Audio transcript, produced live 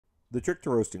The trick to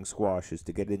roasting squash is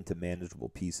to get it into manageable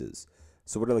pieces.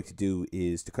 So what I like to do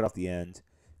is to cut off the end,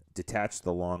 detach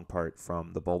the long part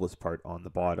from the bulbous part on the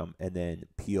bottom, and then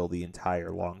peel the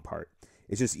entire long part.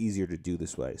 It's just easier to do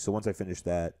this way. So once I finish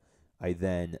that, I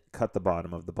then cut the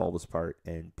bottom of the bulbous part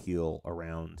and peel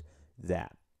around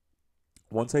that.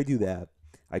 Once I do that,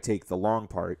 I take the long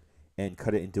part and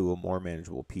cut it into a more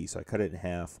manageable piece. So I cut it in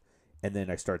half, and then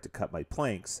I start to cut my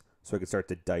planks so I can start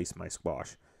to dice my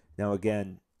squash. Now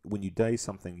again, when you dice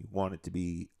something, you want it to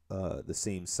be the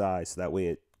same size, so that way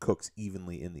it cooks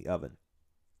evenly in the oven.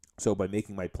 So by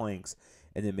making my planks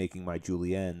and then making my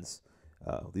juliennes,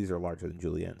 these are larger than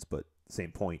juliennes, but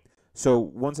same point. So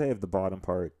once I have the bottom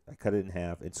part, I cut it in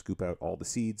half and scoop out all the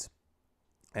seeds.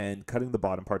 And cutting the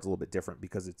bottom part's a little bit different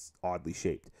because it's oddly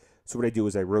shaped. So what I do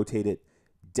is I rotate it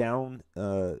down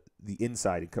the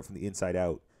inside and cut from the inside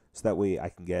out, so that way I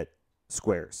can get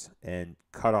squares and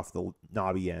cut off the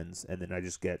knobby ends, and then I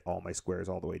just get all my squares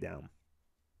all the way down.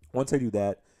 Once I do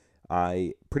that,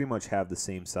 I pretty much have the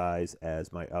same size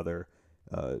as my other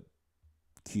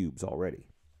cubes already.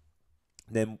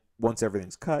 Then once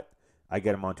everything's cut, I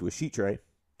get them onto a sheet tray,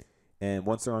 and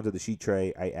once they're onto the sheet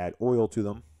tray, I add oil to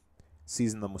them,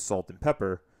 season them with salt and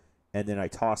pepper, and then I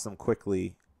toss them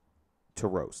quickly to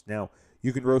roast. Now,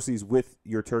 you can roast these with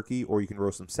your turkey, or you can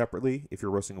roast them separately. If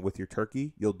you're roasting them with your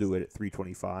turkey, you'll do it at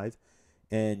 325,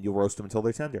 and you'll roast them until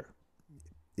they're tender.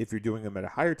 If you're doing them at a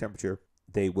higher temperature,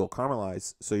 they will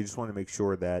caramelize, so you just want to make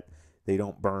sure that they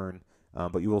don't burn,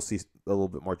 but you will see a little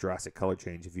bit more drastic color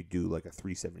change if you do like a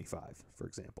 375, for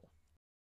example.